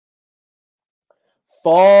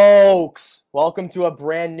Folks, welcome to a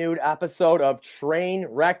brand new episode of Train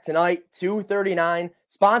Wreck Tonight, 239,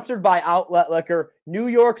 sponsored by Outlet Liquor, New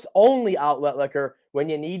York's only outlet liquor. When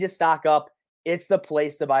you need to stock up, it's the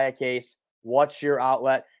place to buy a case. What's your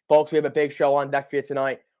outlet? Folks, we have a big show on deck for you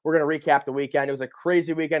tonight. We're going to recap the weekend. It was a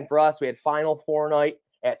crazy weekend for us. We had Final Four night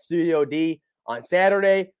at Studio D on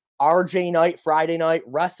Saturday, RJ night, Friday night,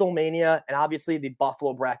 WrestleMania, and obviously the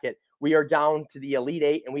Buffalo bracket. We are down to the Elite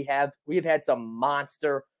Eight, and we have had some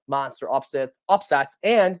monster upsets,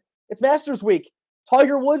 and it's Masters Week.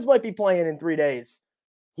 Tiger Woods might be playing in 3 days.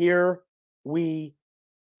 Here we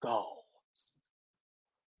go.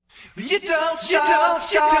 You don't stop.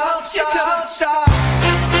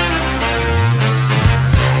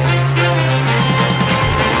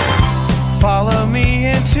 Follow me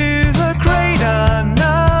into the great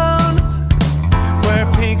unknown, where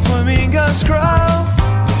pink flamingos grow.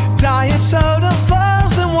 Diet soda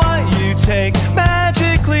flows and what you take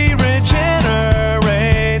magically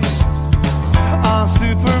regenerates. On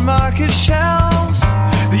supermarket shelves,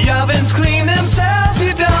 the ovens clean themselves.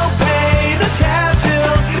 You don't pay the tab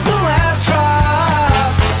till the last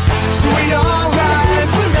drop. So we all ride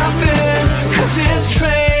for nothing, 'cause this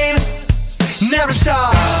train never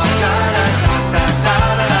stops.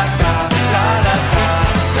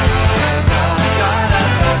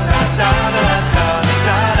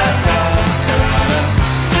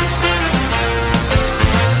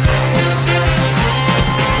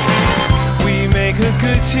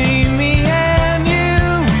 Good team, me and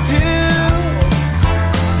you, we do.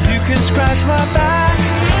 You can scratch my back,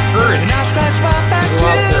 and I'll scratch my back too.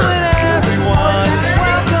 And everyone's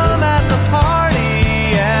welcome at the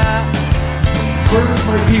party, yeah.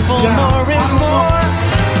 People more and more.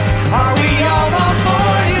 Are we all on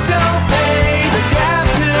board? You don't pay the tab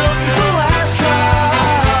till the last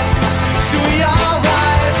drop. So we all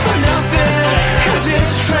ride for nothing, 'cause this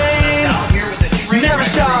train never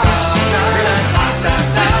stops.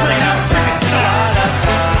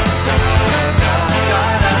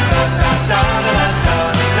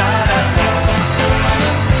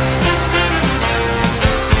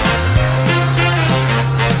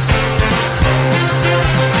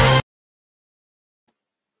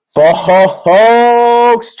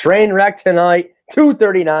 Folks, Train Wreck Tonight,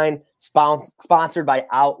 239, sponsored by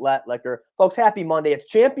Outlet Liquor. Folks, happy Monday. It's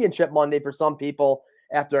Championship Monday for some people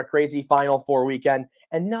after a crazy Final Four weekend,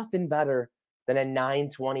 and nothing better than a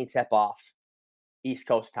 9:20 tip-off East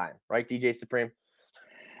Coast time. Right, DJ Supreme?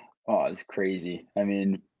 Oh, it's crazy. I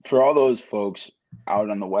mean, for all those folks out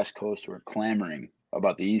on the West Coast who are clamoring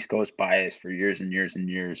about the East Coast bias for years and years and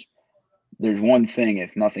years, there's one thing,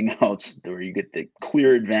 if nothing else, where you get the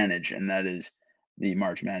clear advantage, and that is the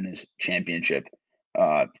March Madness Championship.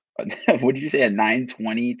 What did you say, a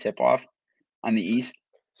 9:20 tip-off on the East?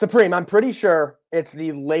 Supreme, I'm pretty sure it's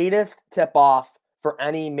the latest tip-off for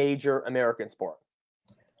any major American sport.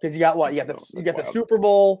 Because you got what? You got the Super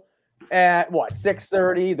Bowl at what,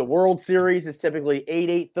 6:30? The World Series is typically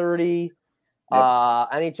 8:30. Yep.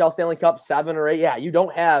 NHL Stanley Cup 7 or 8. Yeah, you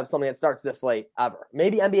don't have something that starts this late ever.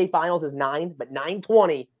 Maybe NBA Finals is 9, but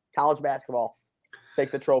 9:20 college basketball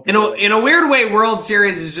takes the trophy. In a weird way, World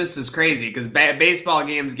Series is just as crazy because baseball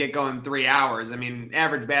games get going 3 hours. I mean,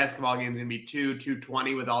 average basketball game is going to be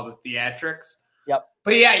 2:20 with all the theatrics. Yep.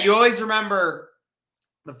 But yeah, you always remember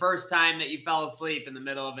the first time that you fell asleep in the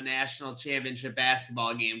middle of a national championship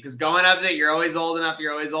basketball game, because going up there, you're always old enough,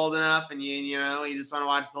 and you just want to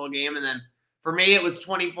watch the whole game. And then for me, it was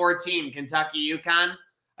 2014 Kentucky UConn.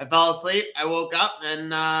 I fell asleep. I woke up,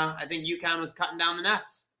 and I think UConn was cutting down the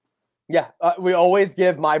nets. Yeah, we always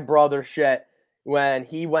give my brother shit when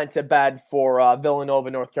he went to bed for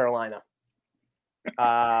Villanova, North Carolina.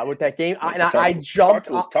 With that game, I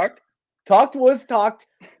jumped. Tucked was tucked.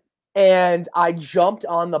 And I jumped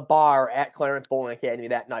on the bar at Clarence Bowling Academy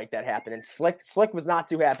that night that happened. And Slick was not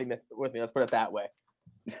too happy with me. Let's put it that way.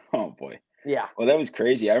 Oh, boy. Yeah. Well, that was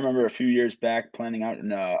crazy. I remember a few years back planning out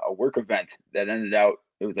a work event that ended out,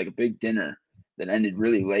 it was like a big dinner that ended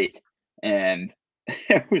really late. And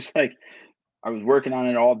it was like, I was working on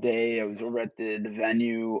it all day. I was over at the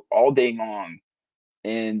venue all day long.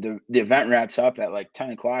 And the event wraps up at like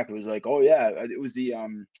 10 o'clock. It was like, oh, yeah, it was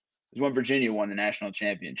it was when Virginia won the national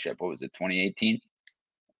championship. What was it, 2018?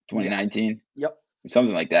 2019? Yep.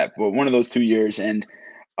 Something like that. But one of those 2 years. And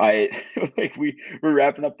we were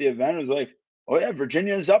wrapping up the event. It was like, oh, yeah,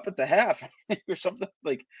 Virginia's up at the half or something.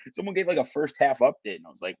 Like someone gave like a first half update. And I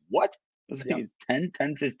was like, what? I was like, It's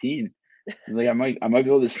 10:15. I was like, I might be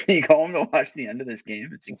able to sneak home to watch the end of this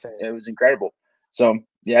game. It was incredible. So,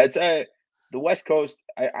 yeah, it's the West Coast.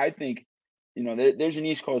 I think, there's an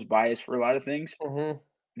East Coast bias for a lot of things. Mm-hmm.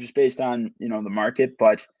 just based on, the market.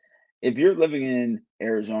 But if you're living in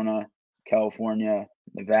Arizona, California,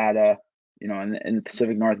 Nevada, in the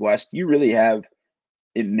Pacific Northwest, you really have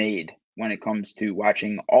it made when it comes to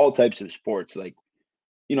watching all types of sports. Like,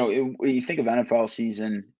 when you think of NFL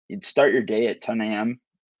season, you'd start your day at 10 a.m.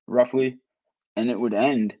 roughly, and it would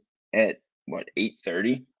end at what,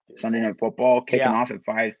 8:30 Sunday Night Football, kicking off at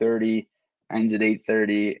 5:30, ends at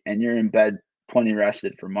 8:30, and you're in bed plenty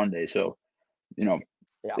rested for Monday. So,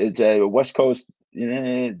 it's a West Coast.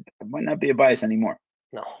 It might not be a bias anymore.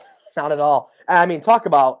 No, not at all. I mean, talk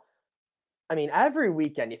about. I mean, every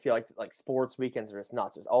weekend you feel like sports weekends are just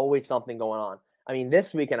nuts. There's always something going on. I mean,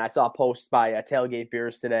 this weekend I saw a post by Tailgate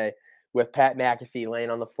Beers today with Pat McAfee laying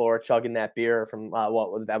on the floor chugging that beer from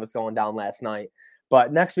what that was going down last night.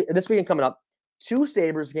 But this weekend coming up, 2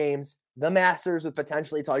 Sabres games, the Masters with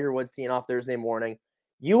potentially Tiger Woods teeing off Thursday morning,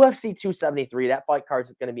 UFC 273. That fight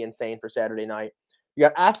card's going to be insane for Saturday night. You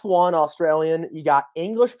got F1 Australian. You got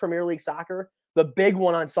English Premier League soccer, the big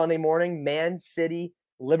one on Sunday morning, Man City,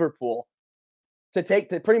 Liverpool. To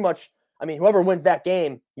pretty much, I mean, whoever wins that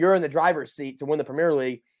game, you're in the driver's seat to win the Premier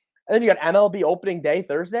League. And then you got MLB opening day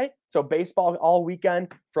Thursday. So baseball all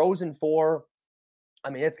weekend, Frozen 4. I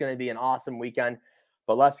mean, it's going to be an awesome weekend.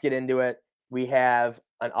 But let's get into it. We have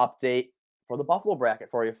an update for the Buffalo bracket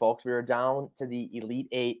for you folks. We are down to the Elite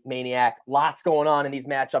 8 Maniac. Lots going on in these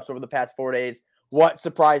matchups over the past 4 days. What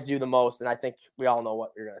surprised you the most? And I think we all know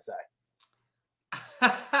what you're going to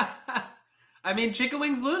say. I mean, Chicken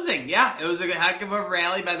Wings losing. Yeah, it was a heck of a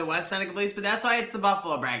rally by the West Seneca Police, but that's why it's the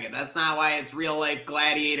Buffalo bracket. That's not why it's real life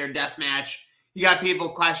gladiator death match. You got people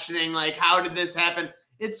questioning, like, how did this happen?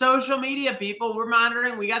 It's social media, people. We're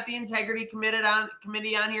monitoring. We got the integrity committee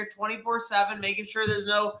on here 24/7, making sure there's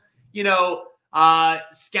no,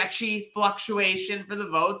 sketchy fluctuation for the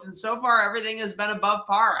votes. And so far, everything has been above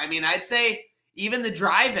par. I mean, I'd say even the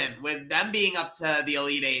drive-in, with them being up to the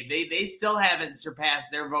Elite 8, they still haven't surpassed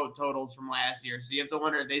their vote totals from last year. So you have to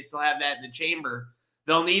wonder if they still have that in the chamber.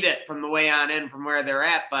 They'll need it from the way on in from where they're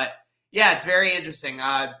at. But, yeah, it's very interesting.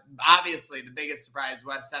 Obviously, the biggest surprise,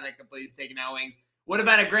 West Seneca Police taking out Wings. Would have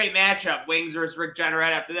been a great matchup, Wings versus Rick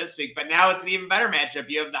Jeanneret after this week. But now it's an even better matchup.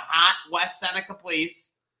 You have the hot West Seneca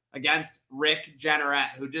Police against Rick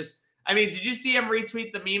Jeanneret, who just – I mean, did you see him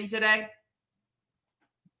retweet the meme today?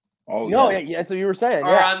 Oh, no, yes. yeah, that's what you were saying.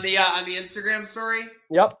 Or on the Instagram story.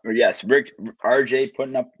 Yep. Or yes, RJ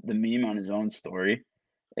putting up the meme on his own story,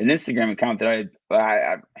 an Instagram account that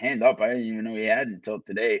I hand up. I didn't even know he had until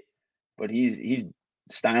today, but he's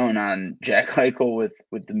styling on Jack Eichel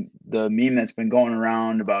with the meme that's been going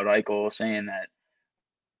around about Eichel saying that,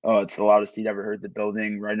 oh, it's the loudest he'd ever heard the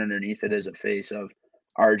building. Right underneath it is a face of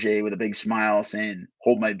RJ with a big smile saying,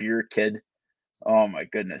 "Hold my beer, kid." Oh my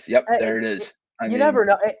goodness. Yep, there it is. You never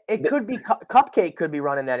know. It could be Cupcake could be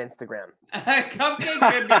running that Instagram.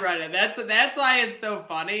 Cupcake could be running. That's why it's so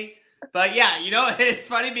funny. But yeah, it's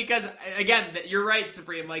funny because again, you're right,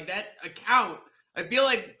 Supreme. Like that account, I feel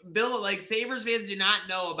like Bill, like Sabres fans do not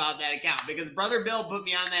know about that account because Brother Bill put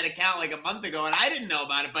me on that account like a month ago and I didn't know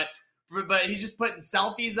about it. But he's just putting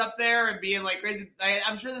selfies up there and being like crazy.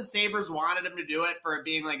 I'm sure the Sabres wanted him to do it for it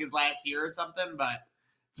being like his last year or something, but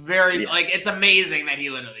it's very it's amazing that he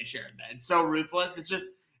literally shared that. It's so ruthless.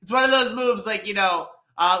 It's one of those moves like,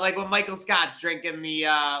 like when Michael Scott's drinking the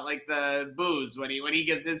the booze when he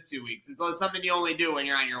gives his 2 weeks. It's something you only do when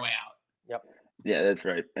you're on your way out. Yep. Yeah, that's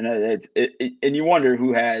right. And and you wonder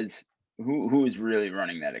who is really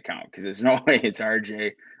running that account because there's no way it's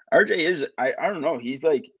RJ. RJ is I don't know. He's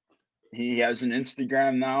like he has an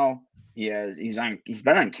Instagram now. He's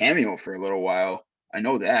been on Cameo for a little while. I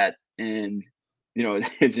know that. And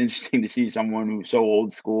it's interesting to see someone who's so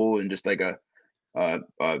old school and just like a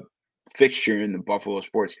fixture in the Buffalo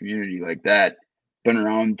sports community like that, been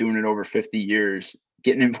around doing it over 50 years,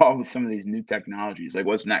 getting involved with some of these new technologies. Like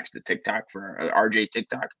what's next? The TikTok for RJ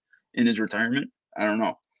TikTok in his retirement? I don't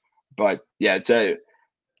know. But yeah, it's a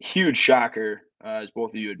huge shocker, as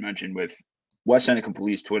both of you had mentioned, with West Seneca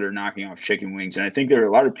Police Twitter knocking off Chicken Wings. And I think there are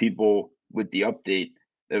a lot of people with the update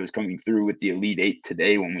that was coming through with the Elite 8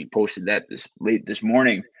 today when we posted that this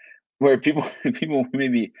morning, where people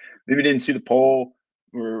maybe didn't see the poll,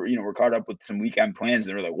 or were caught up with some weekend plans.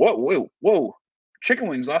 They were like, whoa, Chicken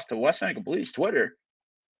Wings lost to West Seneca Police Twitter,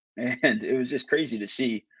 and it was just crazy to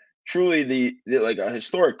see. Truly, the like a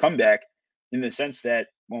historic comeback in the sense that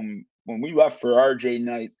when we left for RJ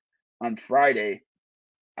night on Friday,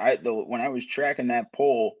 when I was tracking that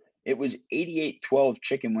poll, it was 88-12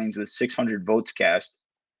 Chicken Wings with 600 votes cast.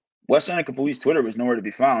 West Seneca Police Twitter was nowhere to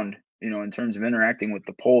be found, in terms of interacting with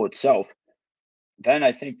the poll itself. Then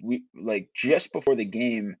I think we just before the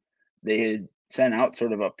game, they had sent out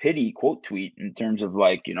sort of a pity quote tweet in terms of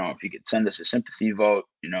like, if you could send us a sympathy vote,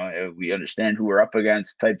 we understand who we're up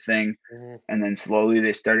against type thing. Mm-hmm. And then slowly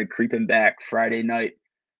they started creeping back. Friday night,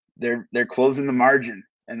 they're closing the margin.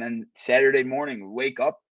 And then Saturday morning, we wake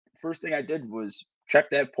up. First thing I did was check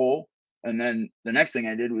that poll. And then the next thing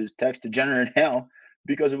I did was text Degenerate Hale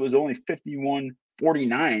because it was only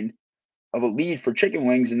 51-49 of a lead for chicken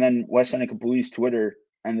wings. And then West Seneca Police Twitter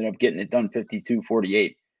ended up getting it done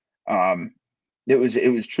 52-48. It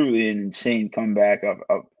was truly an insane comeback,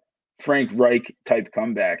 of Frank Reich type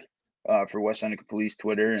comeback for West Seneca Police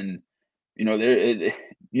Twitter. And,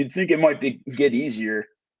 you'd think it might get easier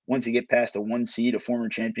once you get past a 1 seed, a former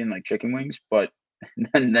champion like chicken wings. But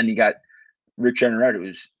then you got Rick Jeanneret,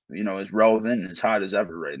 who's, as relevant and as hot as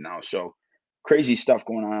ever right now. So crazy stuff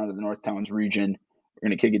going on out of the North Towns region. We're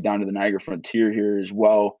going to kick it down to the Niagara Frontier here as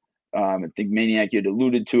well. I think Maniac, you had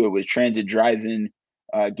alluded to it, was Transit Drive-In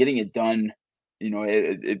getting it done.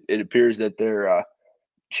 It appears that they're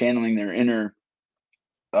channeling their inner,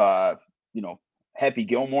 Happy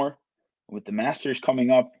Gilmore with the Masters coming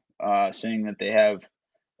up, saying that they have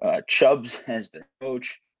Chubbs as their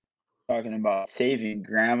coach, talking about saving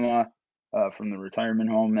grandma from the retirement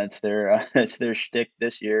home. That's their shtick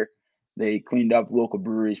this year. They cleaned up local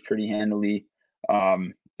breweries pretty handily. I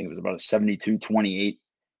think it was about a 72-28,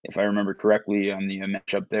 if I remember correctly, on the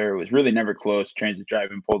matchup there. It was really never close. Transit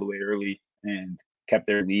Drive-In pulled away early and kept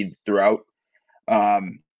their lead throughout.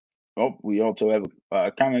 We also have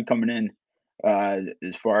a comment coming in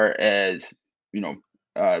as far as,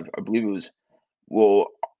 I believe it was,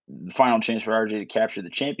 the final chance for RJ to capture the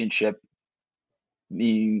championship,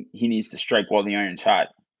 meaning he needs to strike while the iron's hot.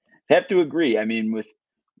 I have to agree. I mean, with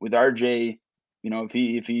RJ,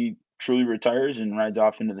 if he truly retires and rides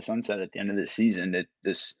off into the sunset at the end of this season, that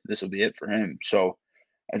this will be it for him. So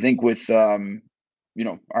I think with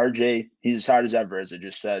RJ, he's as hot as ever, as I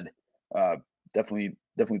just said. Definitely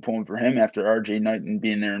pulling for him after RJ Knight and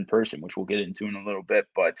being there in person, which we'll get into in a little bit.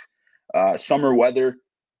 But summer weather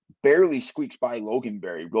barely squeaks by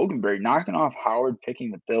Loganberry. Loganberry knocking off Howard,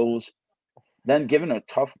 picking the Bills, then giving a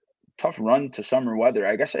tough run to summer weather.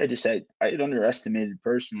 I guess I had underestimated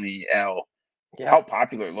personally, Al, how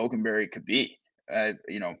popular Loganberry could be.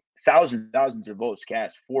 Thousands of votes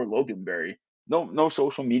cast for Loganberry. No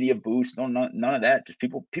social media boost, none of that. Just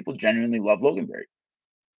people genuinely love Loganberry.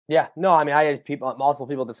 Yeah, no, I mean, I had multiple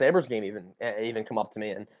people at the Sabres game even come up to me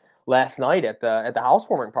and last night at the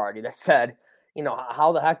housewarming party that said,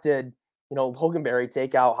 how the heck did Loganberry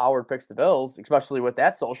take out Howard Picks the Bills, especially with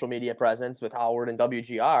that social media presence with Howard and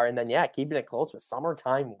WGR, and then keeping it close with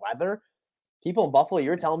summertime weather. People in Buffalo,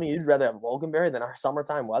 you're telling me you'd rather have Loganberry than our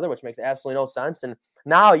summertime weather, which makes absolutely no sense. And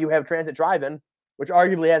now you have Transit Drive-In, which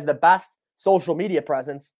arguably has the best social media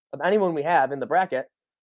presence of anyone we have in the bracket,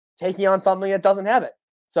 taking on something that doesn't have it.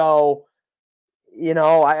 So,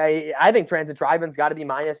 I think Transit Drive-In's got to be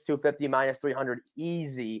minus 250, minus 300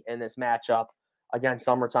 easy in this matchup against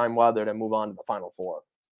summertime weather to move on to the Final Four.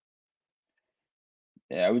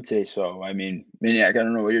 Yeah, I would say so. I mean, Maniac, I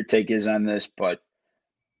don't know what your take is on this, but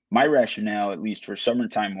my rationale, at least for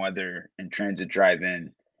summertime weather and Transit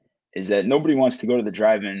Drive-In, is that nobody wants to go to the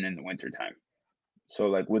drive-in in the wintertime. So,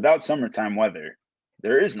 like, without summertime weather,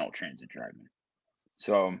 there is no Transit Drive-In.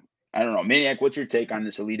 So, I don't know. Maniac, what's your take on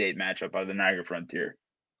this Elite Eight matchup out of the Niagara Frontier?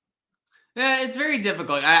 Yeah, it's very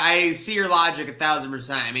difficult. I see your logic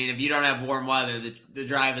 1,000%. I mean, if you don't have warm weather, the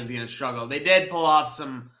drive-in's going to struggle. They did pull off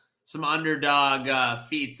some underdog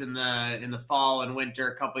feats in the fall and winter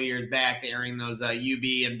a couple of years back, airing those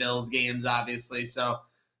UB and Bills games, obviously. So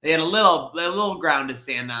they had a little ground to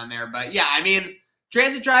stand on there. But yeah, I mean,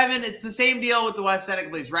 Transit Drive-In, it's the same deal with the West Seneca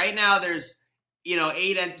Police. Right now, there's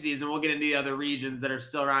 8 entities, and we'll get into the other regions that are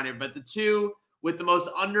still around here. But the two with the most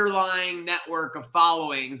underlying network of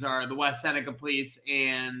followings are the West Seneca Police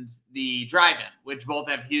and the Drive-In, which both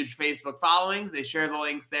have huge Facebook followings. They share the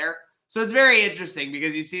links there. So it's very interesting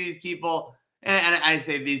because you see these people, and I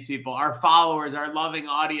say these people, our followers, our loving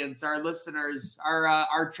audience, our listeners,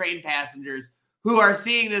 our train passengers who are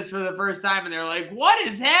seeing this for the first time, and they're like, what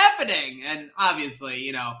is happening? And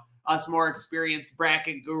obviously, us more experienced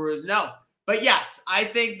bracket gurus know. But yes, I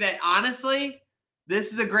think that honestly,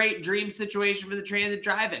 this is a great dream situation for the Transit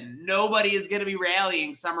Drive-In. Nobody is going to be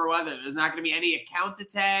rallying summer weather. There's not going to be any account to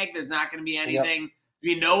tag. There's not going to be anything to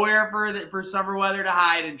be nowhere for summer weather to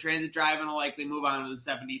hide, and Transit Drive-In will likely move on with a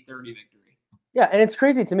 70-30 victory. Yeah, and it's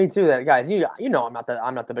crazy to me too that guys,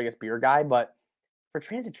 I'm not the biggest beer guy, but for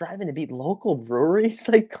Transit Drive-In to beat local breweries,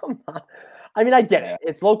 like, come on. I mean, I get it.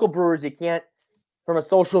 It's local brewers. You can't, from a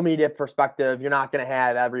social media perspective, you're not going to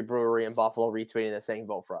have every brewery in Buffalo retweeting and saying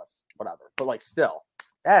vote for us, whatever. But like, still,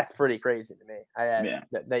 That's pretty crazy to me. Yeah.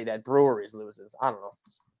 That Breweries loses. I don't know.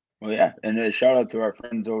 Well, yeah, and a shout out to our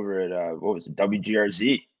friends over at what was it,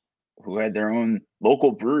 WGRZ, who had their own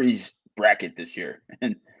local breweries bracket this year,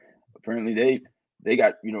 and apparently they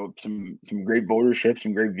got some great votership,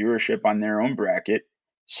 some great viewership on their own bracket.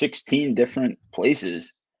 16 different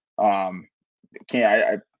places. I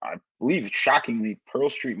believe shockingly Pearl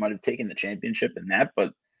Street might have taken the championship in that,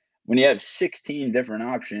 but when you have 16 different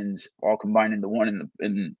options all combined into one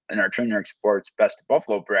in our Trainwreck Sports Best of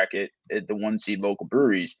Buffalo bracket at the 1 seed local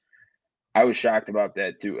breweries, I was shocked about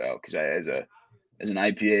that too, Al, because I as an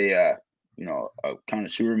IPA a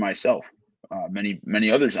connoisseur myself,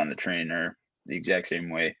 many others on the train are the exact same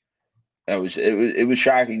way. It was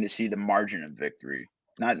shocking to see the margin of victory.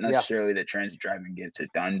 Not necessarily that Transit Driving gets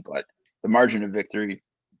it done, but the margin of victory,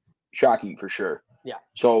 shocking for sure. Yeah.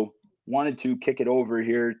 So wanted to kick it over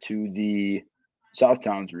here to the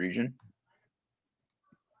Southtowns region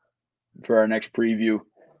for our next preview.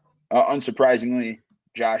 Unsurprisingly,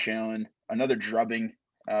 Josh Allen, another drubbing,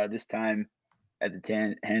 this time at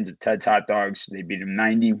the hands of Ted's Hot Dogs. They beat him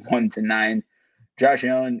 91-9. Josh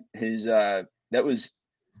Allen, that was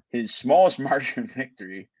his smallest margin of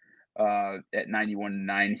victory at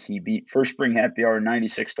 91-9. He beat First Spring Happy Hour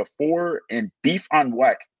 96-4 and Beef on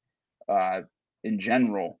Weck in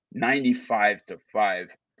general 95-5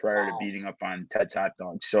 prior to beating up on Ted's Hot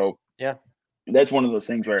Dogs. So yeah, that's one of those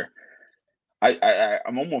things where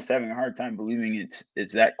I'm almost having a hard time believing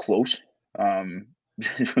it's that close.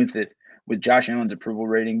 With Josh Allen's approval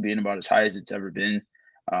rating being about as high as it's ever been,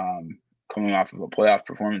 coming off of a playoff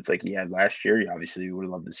performance like he had last year, you obviously would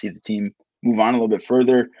love to see the team move on a little bit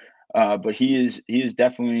further. But he is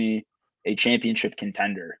definitely a championship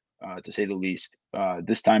contender, to say the least.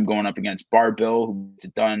 This time going up against Barbell,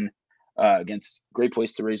 who's done against Great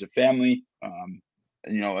Place to Raise a Family. A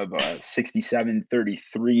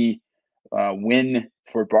 67-33 win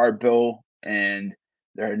for Barbell, and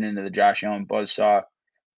they're heading into the Josh Allen buzzsaw.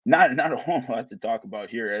 Not a whole lot to talk about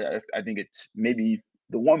here. I think it's maybe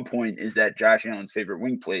the one point is that Josh Allen's favorite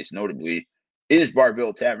wing place, notably, is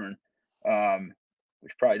Barbell Tavern,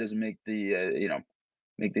 which probably doesn't make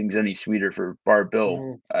make things any sweeter for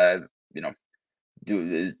Barbell.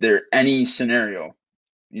 Is there any scenario,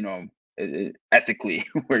 ethically,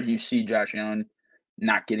 where you see Josh Allen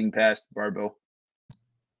not getting past Barbell?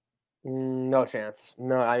 No chance.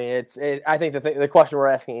 No, I mean I think the question we're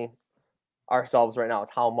asking ourselves right now is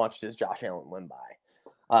how much does Josh Allen win by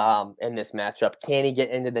in this matchup? Can he get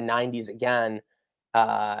into the 90s again?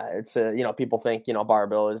 People think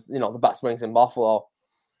Barbell is the best wings in Buffalo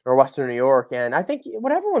or Western New York, and I think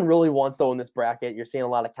what everyone really wants though in this bracket, you're seeing a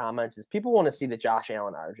lot of comments, is people want to see the Josh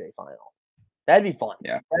Allen RJ final. That'd be fun.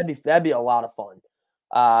 Yeah, that'd be a lot of fun.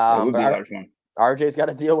 It would be a lot of fun. RJ's got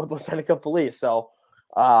to deal with Seneca Police, so.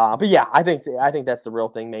 But yeah, I think that's the real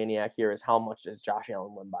thing, Maniac, here is how much does Josh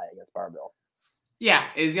Allen win by against Barbell? Yeah,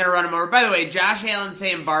 he's going to run him over. By the way, Josh Allen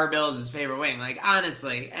saying Barbell is his favorite wing. Like,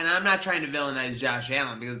 honestly, and I'm not trying to villainize Josh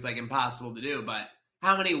Allen because it's, impossible to do, but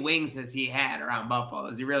how many wings has he had around Buffalo?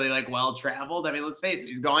 Is he really, well-traveled? I mean, let's face it.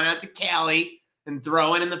 He's going out to Cali and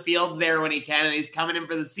throwing in the fields there when he can, and he's coming in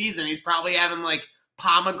for the season. He's probably having,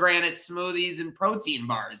 pomegranate smoothies and protein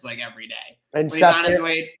bars, every day. And when he's on his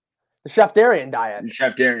way... The Chef Darian diet.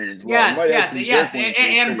 Chef Darian as well. Yes.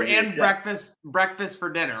 And breakfast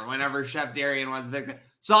for dinner whenever Chef Darian wants to fix it.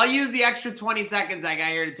 So I'll use the extra 20 seconds I got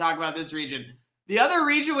here to talk about this region. The other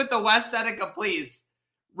region with the West Seneca Police,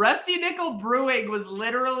 Rusty Nickel Brewing was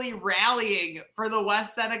literally rallying for the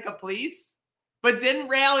West Seneca Police, but didn't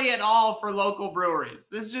rally at all for local breweries.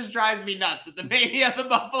 This just drives me nuts at the Mania of the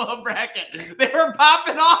Buffalo bracket. They were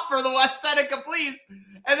popping off for the West Seneca Police,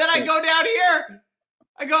 and then I go down here.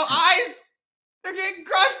 I go, eyes, they're getting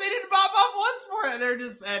crushed. They didn't pop up once for it. They're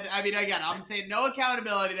just, again, I'm saying no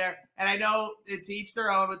accountability there. And I know it's each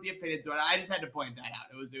their own with the opinions, but I just had to point that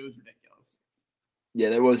out. It was ridiculous. Yeah,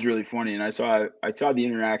 that was really funny. And I saw the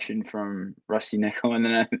interaction from Rusty Nickel. And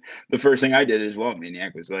then the first thing I did as well,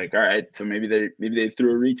 Maniac, was like, all right, so maybe they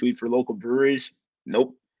threw a retweet for local breweries.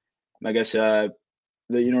 Nope. I guess, not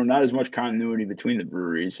as much continuity between the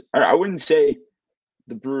breweries. I wouldn't say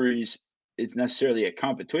the breweries, it's necessarily a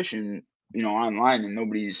competition, online, and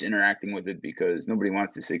nobody's interacting with it because nobody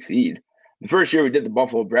wants to succeed. The first year we did the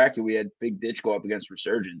Buffalo bracket, we had Big Ditch go up against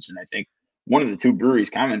Resurgence, and I think one of the two breweries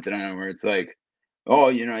commented on it where it's like, oh,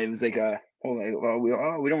 it was like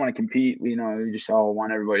we don't want to compete. We just all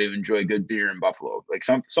want everybody to enjoy good beer in Buffalo, like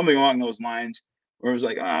something along those lines. Where it was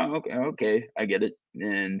like, oh, okay, I get it,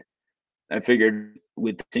 and I figured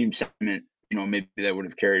with the same sentiment, maybe that would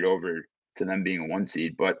have carried over to them being a 1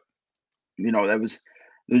 seed, but. There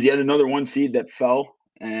was yet another 1 seed that fell,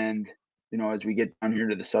 And, as we get down here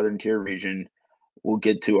to the Southern Tier region, we'll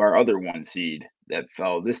get to our other 1 seed that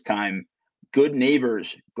fell. This time, Good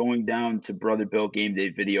Neighbors going down to Brother Bill Game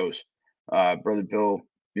Day Videos. Brother Bill,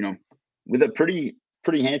 with a pretty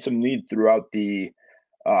handsome lead throughout the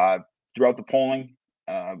polling.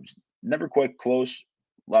 Was never quite close.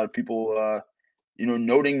 A lot of people,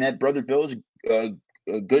 noting that Brother Bill is a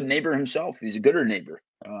good neighbor himself. He's a gooder neighbor.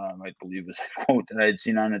 I believe was a quote that I had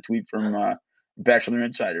seen on a tweet from Bachelor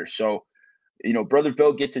Insider. So, Brother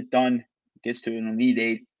Bill gets it done, gets to an Elite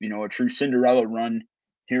Eight. A true Cinderella run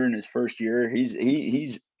here in his first year.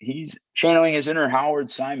 He's channeling his inner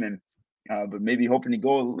Howard Simon, but maybe hoping to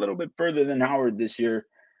go a little bit further than Howard this year.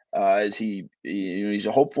 As he's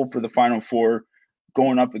a hopeful for the Final Four,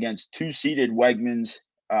 going up against 2-seeded Wegmans.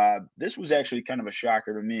 This was actually kind of a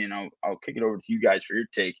shocker to me, and I'll kick it over to you guys for your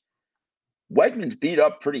take. Wegmans beat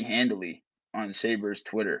up pretty handily on Sabres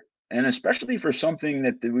Twitter, and especially for something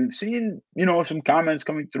that we've seen, some comments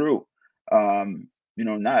coming through,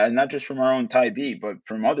 not just from our own Ty B, but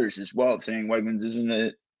from others as well, saying Wegmans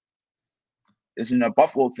isn't a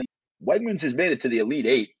Buffalo thing. Wegmans has made it to the Elite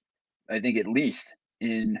Eight, I think, at least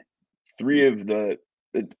in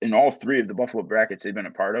all 3 of the Buffalo brackets they've been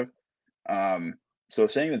a part of. So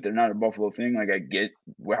saying that they're not a Buffalo thing, like, I get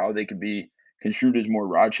how they could be construed as more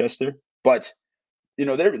Rochester, but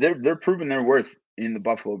they're proving their worth in the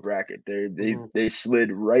Buffalo bracket. They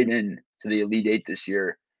slid right in to the Elite Eight this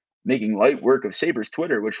year, making light work of Sabres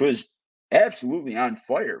Twitter, which was absolutely on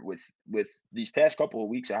fire with these past couple of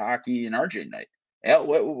weeks of hockey and RJ night. Al,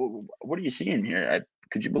 what are you seeing here?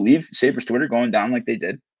 Could you believe Sabres Twitter going down like they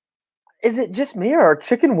did? Is it just me, or are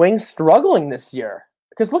chicken wings struggling this year?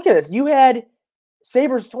 Because look at this. You had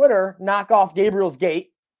Sabres Twitter knock off Gabriel's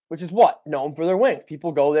Gate, which is known for their wings.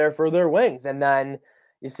 People go there for their wings. And then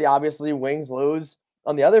you see, obviously, Wings lose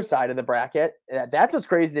on the other side of the bracket. That's what's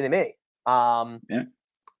crazy to me. Yeah.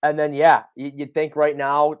 And then, you think right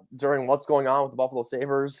now, during what's going on with the Buffalo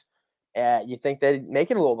Sabres, you think they'd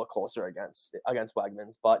make it a little bit closer against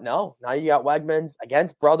Wegmans. But no, now you got Wegmans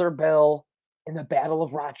against Brother Bill in the Battle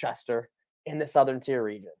of Rochester in the Southern Tier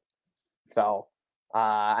region. So,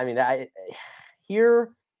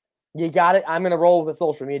 here you got it. I'm going to roll with the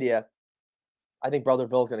social media. I think Brother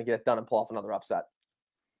Bill's going to get it done and pull off another upset.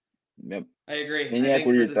 Yep. I agree. Maniac,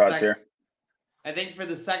 what are your thoughts here? I think for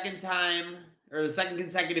the second time, or the second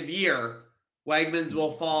consecutive year, Wegmans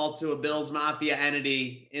will fall to a Bills Mafia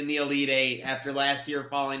entity in the Elite Eight after last year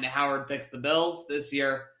falling to Howard Picks the Bills. This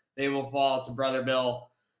year, they will fall to Brother Bill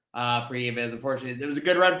pregame. As unfortunately, it was a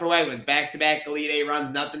good run for Wegmans. Back-to-back Elite Eight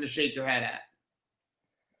runs, nothing to shake your head at.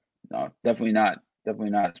 No, definitely not.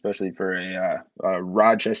 Definitely not, especially for a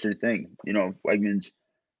Rochester thing. Wegmans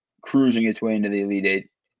cruising its way into the Elite Eight,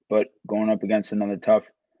 but going up against another tough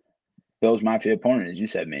Bills Mafia opponent, as you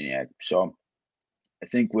said, Maniac. So I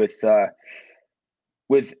think with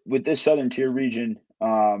this Southern Tier region,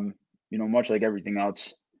 much like everything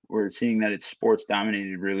else, we're seeing that it's sports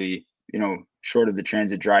dominated, really, short of the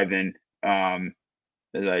transit drive-in, as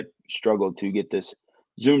I struggled to get this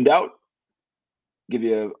zoomed out, give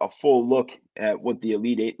you a full look at what the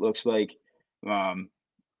Elite Eight looks like.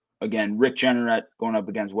 Again, Rick Jeanneret going up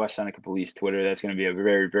against West Seneca Police Twitter. That's going to be a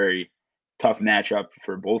very, very tough matchup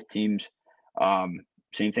for both teams.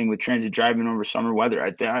 Same thing with transit driving over summer weather.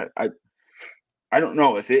 I don't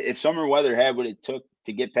know if summer weather had what it took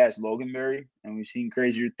to get past Loganberry, and we've seen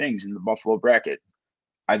crazier things in the Buffalo bracket.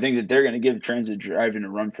 I think that they're going to give transit driving a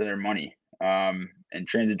run for their money. And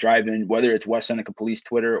transit driving, whether it's West Seneca Police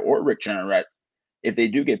Twitter or Rick Jeanneret, if they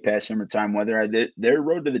do get past summertime weather, their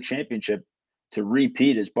road to the championship to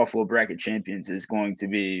repeat as Buffalo bracket champions is going to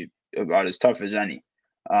be about as tough as any.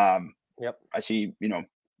 Yep. I see,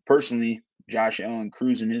 personally, Josh Allen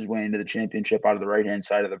cruising his way into the championship out of the right-hand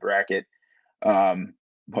side of the bracket.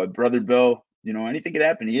 But Brother Bill, anything could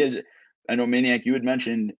happen. I know, Maniac, you had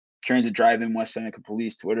mentioned transit drive-in, West Seneca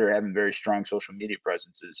Police Twitter having very strong social media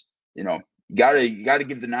presences. You gotta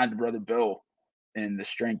give the nod to Brother Bill and the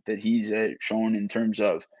strength that he's shown in terms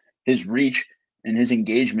of his reach and his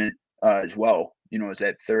engagement as well, as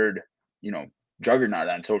that third, juggernaut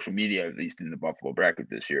on social media, at least in the Buffalo bracket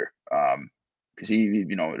this year. Because he,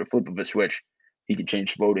 at a flip of a switch, he could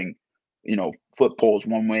change voting, flip polls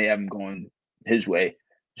one way, have him going his way.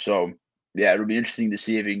 So, yeah, it'll be interesting to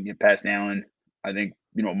see if he can get past Allen. I think,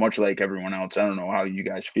 much like everyone else, I don't know how you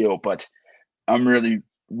guys feel, but I'm really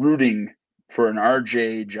rooting for an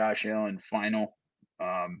RJ Josh Allen final.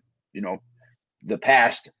 The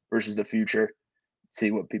past versus the future, see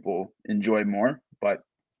what people enjoy more. But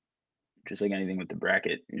just like anything with the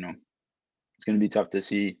bracket, it's going to be tough to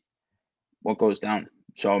see what goes down.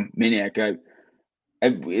 So, Maniac,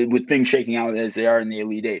 with things shaking out as they are in the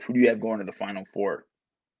Elite Eight, who do you have going to the Final Four?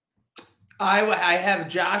 I have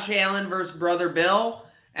Josh Allen versus Brother Bill,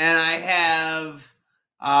 and I have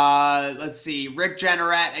let's see, Rick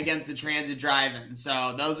Jenneret against the Transit Drive-In.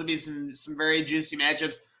 So those would be some very juicy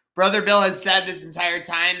matchups. Brother Bill has said this entire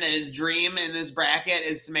time that his dream in this bracket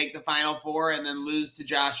is to make the Final Four and then lose to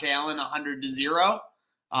Josh Allen 100-0.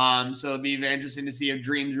 So it'll be very interesting to see if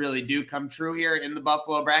dreams really do come true here in the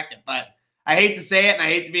Buffalo bracket. But I hate to say it, and I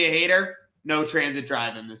hate to be a hater, no Transit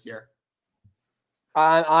Drive-In this year.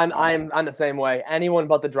 I'm the same way. Anyone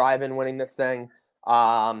but the Drive-In winning this thing.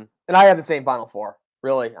 And I have the same Final Four.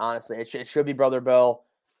 Really, honestly, it should be Brother Bill,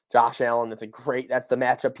 Josh Allen. That's the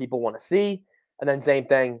matchup people want to see. And then same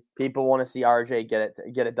thing, people want to see RJ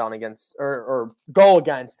get it done against or go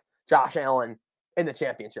against Josh Allen in the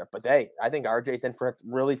championship. But hey, I think RJ's in for a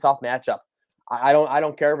really tough matchup. I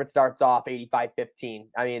don't care if it starts off 85-15.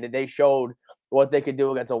 I mean, they showed what they could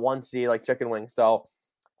do against a 1 seed like Chicken Wing. So,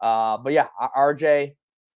 but yeah, RJ,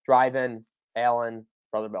 Drive-In, Allen,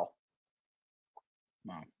 Brother Bill.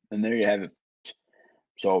 Wow, and there you have it.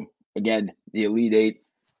 So again, the Elite Eight,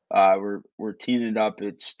 we're teeing it up.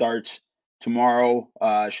 It starts tomorrow.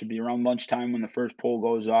 Should be around lunchtime when the first poll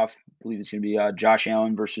goes off. I believe it's going to be Josh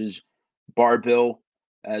Allen versus Bar Bill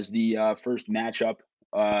as the first matchup,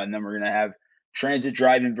 and then we're going to have Transit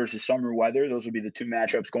Drive-In versus Summer Weather. Those will be the two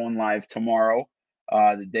matchups going live tomorrow.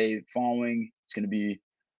 The day following, it's going to be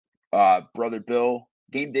Brother Bill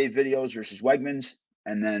Game Day Videos versus Wegmans,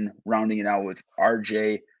 and then rounding it out with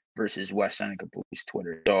RJ versus West Seneca Police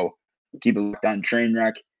Twitter. So keep it locked on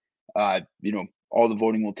Trainwreck. All the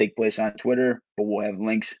voting will take place on Twitter, but we'll have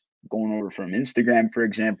links going over from Instagram, for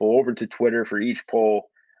example, over to Twitter for each poll.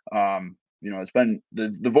 It's been the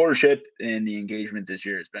votership and the engagement this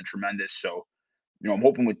year has been tremendous. So, I'm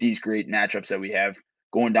hoping with these great matchups that we have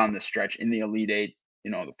going down the stretch in the Elite Eight,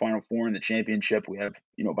 the Final Four and the championship, we have,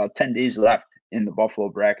 about 10 days left in the Buffalo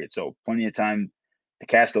bracket. So plenty of time to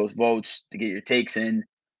cast those votes, to get your takes in,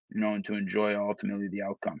 and to enjoy ultimately the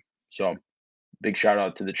outcome. So big shout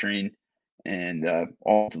out to the Train and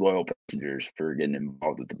all the loyal passengers for getting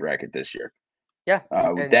involved with the bracket this year. Yeah.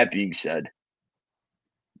 With that being said,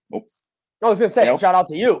 I was going to say, shout out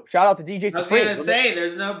to you. Shout out to DJ Supreme. I was going to say,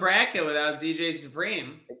 there's no bracket without DJ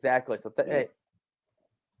Supreme. Exactly. So, thank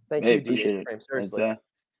you, DJ Supreme. Seriously.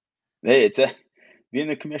 It's being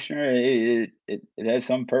the commissioner, it has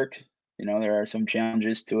some perks. There are some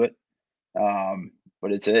challenges to it.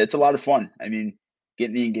 But it's a lot of fun. I mean,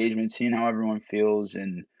 getting the engagement, seeing how everyone feels,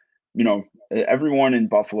 and everyone in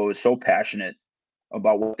Buffalo is so passionate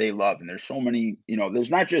about what they love, and there's so many. There's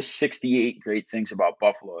not just 68 great things about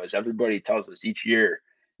Buffalo, as everybody tells us each year.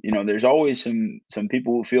 There's always some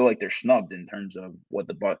people who feel like they're snubbed in terms of what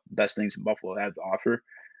the best things in Buffalo have to offer.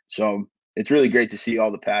 So it's really great to see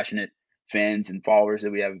all the passionate fans and followers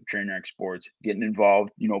that we have of Trainwreck Sports getting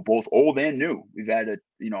involved. Both old and new. We've had a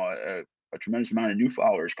tremendous amount of new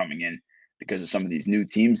followers coming in because of some of these new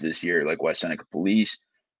teams this year, like West Seneca Police,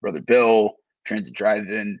 Brother Bill, Transit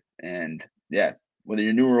Drive-In, and yeah, whether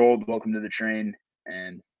you're new or old, welcome to the Train,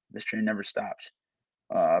 and this train never stops.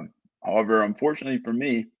 However, unfortunately for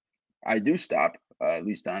me, I do stop, at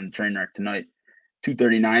least on Trainwreck tonight,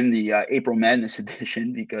 2:39, the April Madness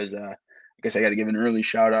edition, because I guess I got to give an early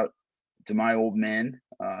shout out to my old man,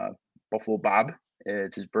 Buffalo Bob.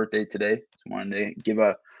 It's his birthday today, so I wanted to give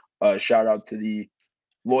a shout out to the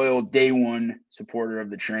loyal day one supporter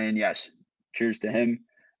of the Train. Yes, cheers to him.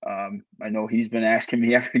 I know he's been asking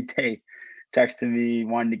me every day, texting me,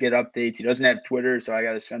 wanting to get updates. He doesn't have Twitter, so I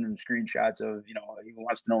got to send him screenshots of, he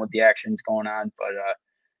wants to know what the action's going on. But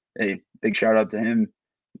hey, big shout out to him.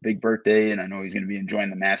 Big birthday, and I know he's going to be enjoying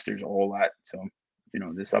the Masters a whole lot. So,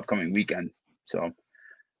 this upcoming weekend. So,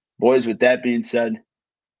 boys, with that being said,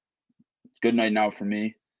 it's good night now for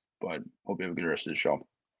me, but hope you have a good rest of the show.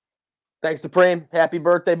 Thanks, Supreme. Happy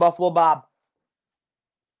birthday, Buffalo Bob.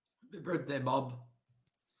 Happy birthday, Bob.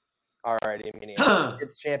 All righty,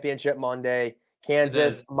 it's Championship Monday.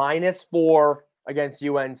 Kansas -4 against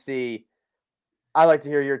UNC. I'd like to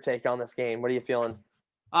hear your take on this game. What are you feeling?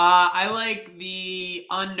 I like the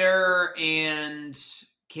under and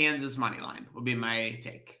Kansas money line would be my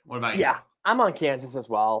take. What about you? Yeah, I'm on Kansas as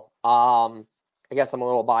well. I guess I'm a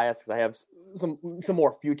little biased because I have some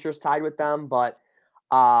more futures tied with them, but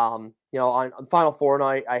on Final Four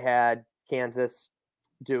night, I had Kansas,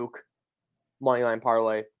 Duke, moneyline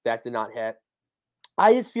parlay. That did not hit.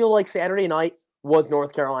 I just feel like Saturday night was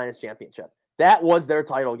North Carolina's championship. That was their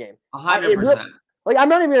title game. 100%. I'm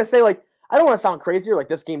not even going to say, I don't want to sound crazy or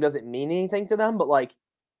this game doesn't mean anything to them, but,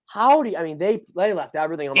 How do you, I mean, they left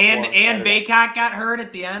everything on the floor. And Baycott got hurt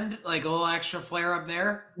at the end, like a little extra flare up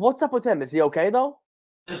there. What's up with him? Is he okay though?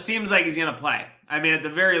 It seems like he's going to play. I mean, at the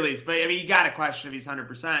very least. But, I mean, you got to question if he's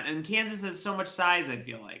 100%. And Kansas has so much size, I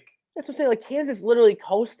feel like. That's what I'm saying. Like, Kansas literally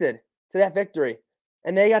coasted to that victory.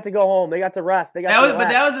 And they got to go home. They got to rest. But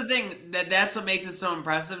that was the thing. That's what makes it so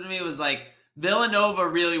impressive to me was, like, Villanova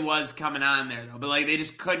really was coming on there, though. But, like, they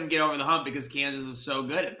just couldn't get over the hump because Kansas was so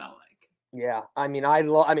good, it felt like. Yeah. I mean,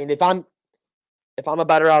 if I'm a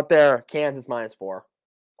better out there, Kansas -4.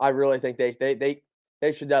 I really think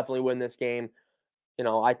they should definitely win this game. You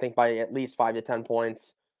know, I think by at least 5 to 10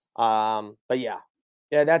 points. But yeah,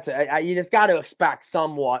 that's you just got to expect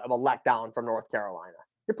somewhat of a letdown from North Carolina.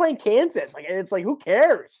 You're playing Kansas, like it's like who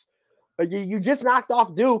cares? Like you just knocked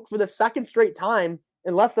off Duke for the second straight time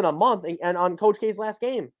in less than a month, and on Coach K's last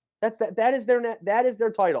game. That is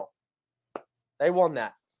their title. They won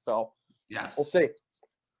that, so yes, we'll see.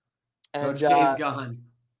 And, Coach K's gone.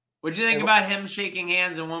 What'd you think about him shaking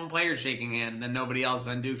hands and one player shaking hand, and then nobody else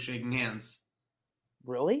on Duke shaking hands?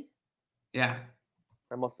 Really? Yeah.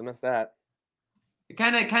 I must have missed that. It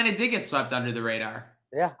kind of did get swept under the radar.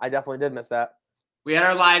 Yeah, I definitely did miss that. We had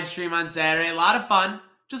our live stream on Saturday. A lot of fun.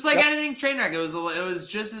 Just like anything Trainwreck. It was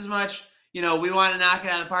just as much, you know, we want to knock it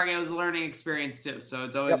out of the park. And it was a learning experience too. So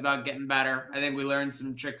it's always about getting better. I think we learned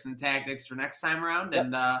some tricks and tactics for next time around.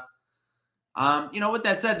 And you know, with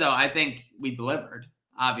that said though, I think we delivered,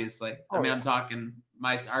 obviously. I'm talking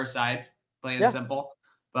our side, plain and simple.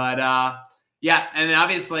 But yeah, and then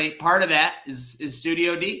obviously part of that is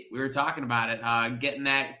Studio D. We were talking about it, getting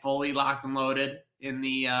that fully locked and loaded in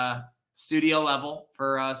the studio level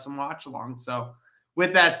for some watch along. So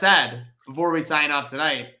with that said, before we sign off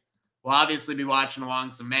tonight, we'll obviously be watching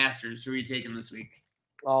along some Masters. Who are you taking this week?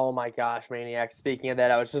 Oh my gosh, Maniac. Speaking of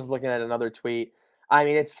that, I was just looking at another tweet. I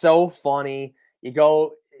mean, it's so funny. You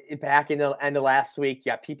go back in the end of last week,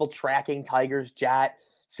 you got people tracking Tiger's jet,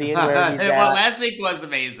 seeing where he's at. Well, last week was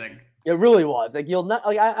amazing. It really was. Like you'll not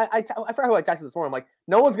like I forgot who I texted this morning. I'm like,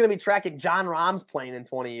 no one's gonna be tracking John Rahm's plane in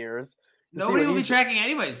 20 years. Nobody will be tracking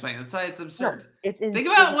anybody's plane. That's why it's absurd. No, it's insane.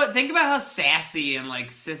 Think about how sassy and like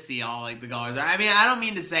sissy all like the golfers are. I mean, I don't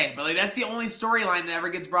mean to say it, but like that's the only storyline that ever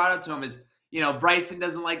gets brought up to him is, you know, Bryson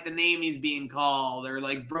doesn't like the name he's being called, or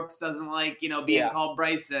like Brooks doesn't like, you know, being called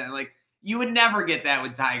Bryson. Like you would never get that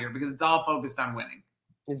with Tiger because it's all focused on winning.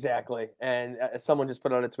 Exactly. And someone just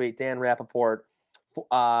put out a tweet, Dan Rappaport,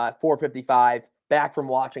 455, back from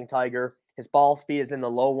watching Tiger. His ball speed is in the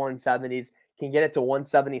low 170s, can get it to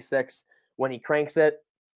 176 when he cranks it.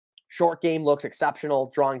 Short game looks exceptional,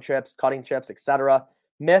 drawing chips, cutting chips, etc.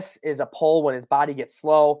 Miss is a pull when his body gets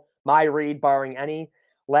slow. My read, barring any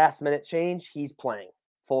last-minute change, he's playing.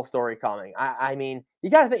 Full story coming. I mean, you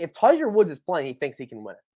got to think, if Tiger Woods is playing, he thinks he can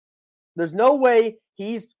win it. There's no way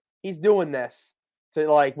he's doing this to,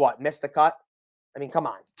 like, miss the cut? I mean, come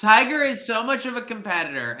on. Tiger is so much of a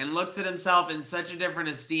competitor and looks at himself in such a different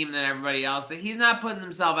esteem than everybody else that he's not putting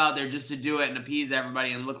himself out there just to do it and appease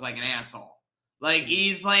everybody and look like an asshole. Like,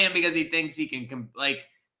 he's playing because he thinks he can,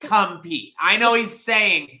 compete. I know he's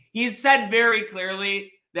said very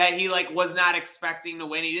clearly that he, was not expecting to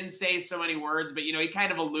win. He didn't say so many words, but, you know, he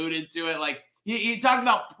kind of alluded to it. Like, he talked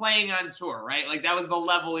about playing on tour, right? Like, that was the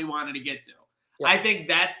level he wanted to get to. Yeah. I think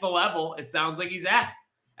that's the level it sounds like he's at.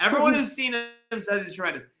 Everyone who's seen him says he's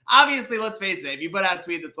tremendous. Obviously, let's face it, if you put out a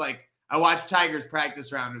tweet that's like, I watched Tiger's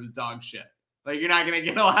practice round, it was dog shit. Like, you're not going to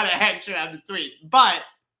get a lot of action out of the tweet. But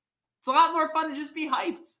it's a lot more fun to just be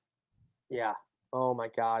hyped. Yeah. Oh, my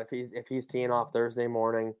God. If he's teeing off Thursday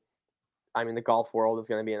morning, I mean, the golf world is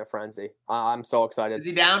going to be in a frenzy. I'm so excited. Is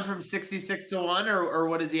he down from 66 to 1, or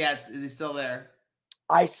what is he at? Is he still there?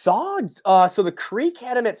 I saw so the Creek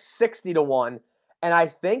had him at 60 to 1. And I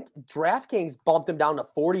think DraftKings bumped him down to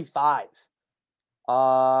 45.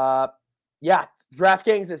 Yeah,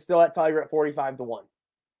 DraftKings is still at Tiger at 45 to 1.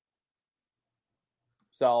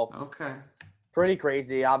 So okay, pretty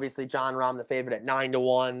crazy. Obviously, John Rahm the favorite at 9 to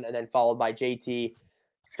 1, and then followed by JT,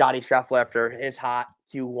 Scotty Scheffler after his hot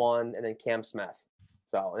Q1, and then Cam Smith.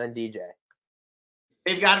 So and then DJ.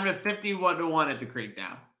 They've got him at 51 to 1 at the Creek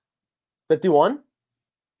now. 51?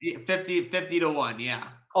 50 to 1, yeah.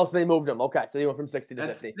 Oh, so they moved him. Okay, so he went from 60 to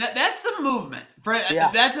 50. That's some movement.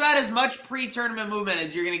 That's about as much pre-tournament movement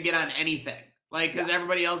as you're going to get on anything. Because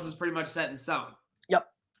everybody else is pretty much set in stone.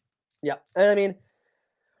 Yep. And I mean,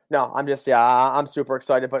 no, I'm super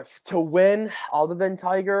excited. But to win, other than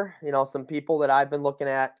Tiger, you know, some people that I've been looking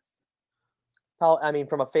at, I mean,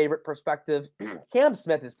 from a favorite perspective, Cam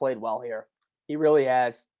Smith has played well here. He really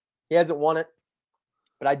has. He hasn't won it,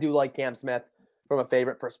 but I do like Cam Smith from a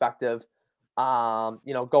favorite perspective.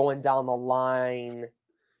 You know, going down the line,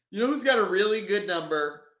 You know who's got a really good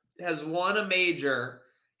number, has won a major,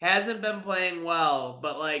 hasn't been playing well,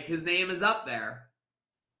 but like his name is up there?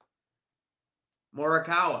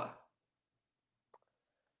 Morikawa.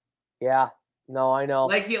 Yeah. No, I know.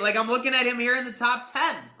 Like I'm looking at him here in the top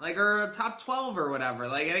 10, like or top 12 or whatever.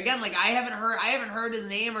 Like, and again, like I haven't heard his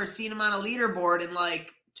name or seen him on a leaderboard in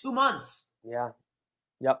like 2 months. Yeah.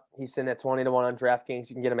 Yep. He's sitting at 20-1 on DraftKings.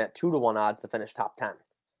 You can get him at 2-1 odds to finish top 10.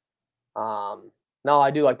 No,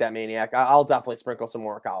 I do like that Maniac. I'll definitely sprinkle some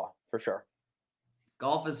Morikawa for sure.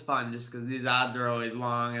 Golf is fun just because these odds are always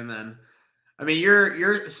long. And then, I mean,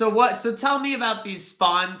 you're so what? So tell me about these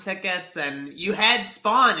Spawn tickets. And you had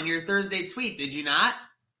Spawn in your Thursday tweet, did you not?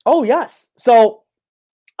 Oh yes. So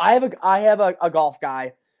I have a golf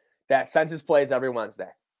guy that sends his plays every Wednesday.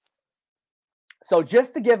 So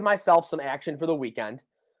just to give myself some action for the weekend,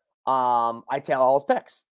 I tell all his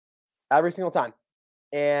picks every single time.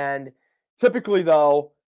 And typically,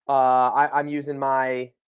 though, I'm using my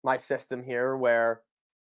system here where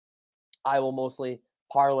I will mostly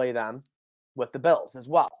parlay them with the Bills as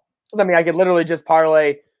well. I mean, I could literally just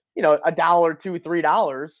parlay, $1, $2,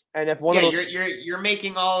 $3, and if one of those, you're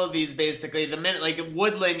making all of these basically the minute like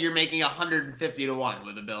Woodland, you're making 150-1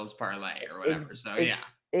 with the Bills parlay or whatever.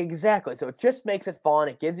 Exactly. So it just makes it fun.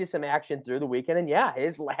 It gives you some action through the weekend, and yeah,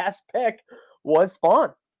 his last pick was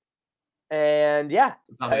Spawn. And yeah,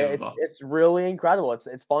 it's really incredible.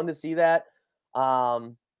 It's fun to see that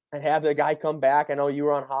and have the guy come back. I know you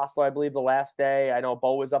were on Hostler, I believe, the last day. I know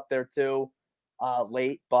Bo was up there too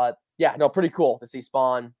late. But yeah, no, pretty cool to see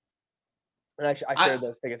Spawn. And I shared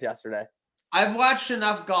those tickets yesterday. I've watched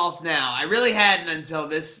enough golf now. I really hadn't until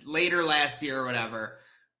this later last year or whatever.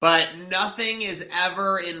 But nothing is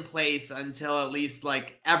ever in place until at least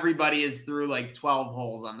like everybody is through like 12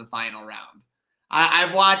 holes on the final round.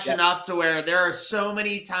 I've watched enough to where there are so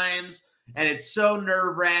many times and it's so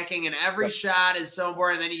nerve-wracking and every shot is so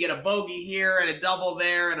important. And then you get a bogey here and a double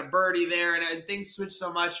there and a birdie there and things switch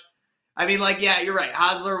so much. I mean, like, yeah, you're right.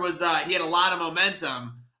 Hosler was he had a lot of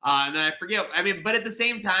momentum. And I forget. I mean, but at the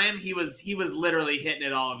same time, he was literally hitting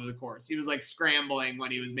it all over the course. He was like scrambling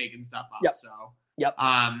when he was making stuff up. Yep. So Yep.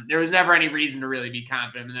 There was never any reason to really be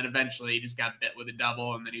confident. And then eventually he just got bit with a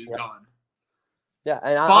double and then he was gone. Yeah,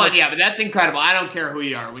 and Spawn, but that's incredible. I don't care who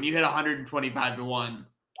you are. When you hit 125-1.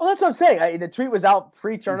 Well, that's what I'm saying. The tweet was out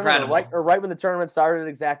pre-tournament, right when the tournament started,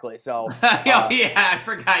 exactly. So, yeah, I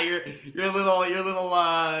forgot your little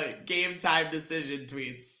game time decision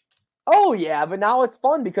tweets. Oh yeah, but now it's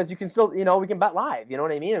fun because you can still, we can bet live. You know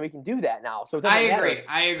what I mean? And we can do that now. So I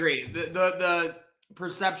agree. The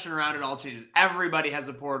perception around it all changes. Everybody has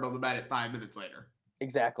a portal to bet it 5 minutes later.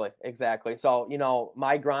 Exactly. So,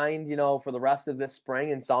 my grind, for the rest of this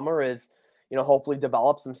spring and summer is, hopefully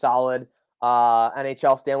develop some solid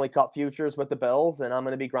NHL Stanley Cup futures with the Bills, and I'm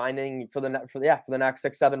going to be grinding for the next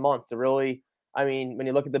 6-7 months to really. I mean, when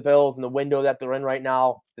you look at the Bills and the window that they're in right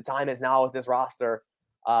now, the time is now with this roster.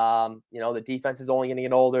 The defense is only going to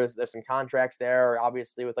get older. There's some contracts there,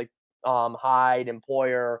 obviously, with like Hyde,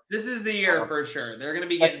 Employer. This is the year for sure. They're going to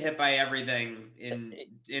be getting hit by everything in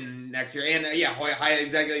next year. And Hyde,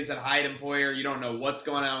 exactly. You said Hyde, Employer. You don't know what's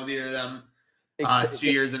going on with either of them 2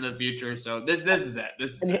 years into the future. So this is it.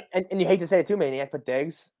 And you hate to say it too, Maniac, but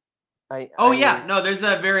Diggs. There's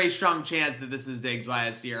a very strong chance that this is Diggs'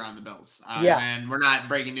 last year on the Bills. And we're not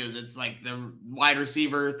breaking news. It's like the wide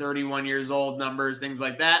receiver, 31 years old numbers, things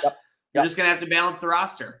like that. Yep. You're just going to have to balance the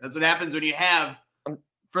roster. That's what happens when you have,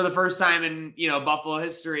 for the first time in Buffalo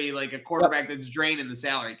history, like a quarterback that's draining the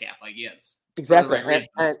salary cap like he is. Exactly. And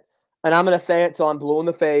I'm going to say it till I'm blue in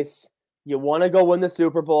the face. You want to go win the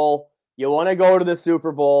Super Bowl. You want to go to the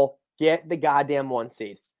Super Bowl. Get the goddamn 1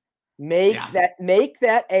 seed. Make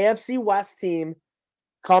that AFC West team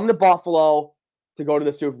come to Buffalo to go to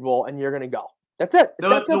the Super Bowl, and you're going to go. That's it.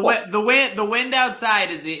 The wind outside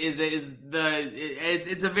it's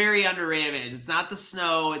a very underrated advantage. It's not the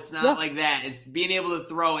snow. It's not like that. It's being able to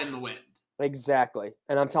throw in the wind. Exactly.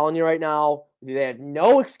 And I'm telling you right now, they have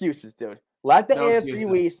no excuses, dude. Let the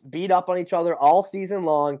AFC East beat up on each other all season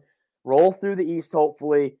long, roll through the East,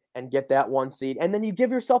 hopefully, and get that 1 seed. And then you give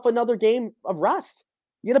yourself another game of rest.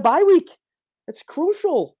 You get a bye week. It's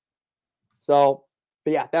crucial. So,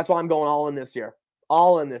 but yeah, that's why I'm going all in this year.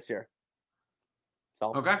 So.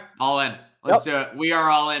 Okay, all in. Let's do it. We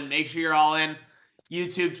are all in. Make sure you're all in.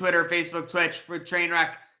 YouTube, Twitter, Facebook, Twitch for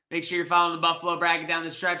Trainwreck. Make sure you're following the Buffalo Bracket down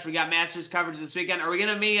the stretch. We got Masters coverage this weekend. Are we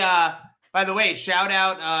going to be, by the way, shout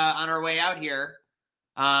out on our way out here.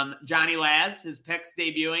 Johnny Laz, his picks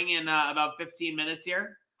debuting in about 15 minutes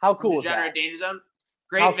here. How cool is Degenerate that? Danger Zone.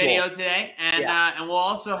 Great How video cool. today. And and we'll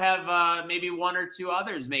also have maybe one or two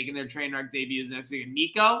others making their Trainwreck debuts next week.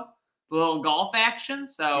 Nico, the little golf action.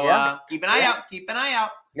 So keep an eye out. Keep an eye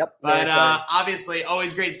out. Yep. But obviously,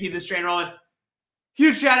 always great to keep this train rolling.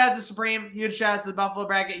 Huge shout out to Supreme. Huge shout out to the Buffalo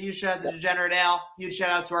Bracket. Huge shout out to Degenerate Al. Huge shout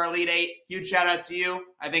out to our Elite Eight. Huge shout out to you.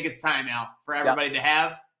 I think it's time, Al, for everybody to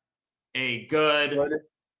have a good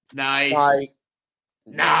night. Night.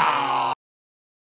 Now.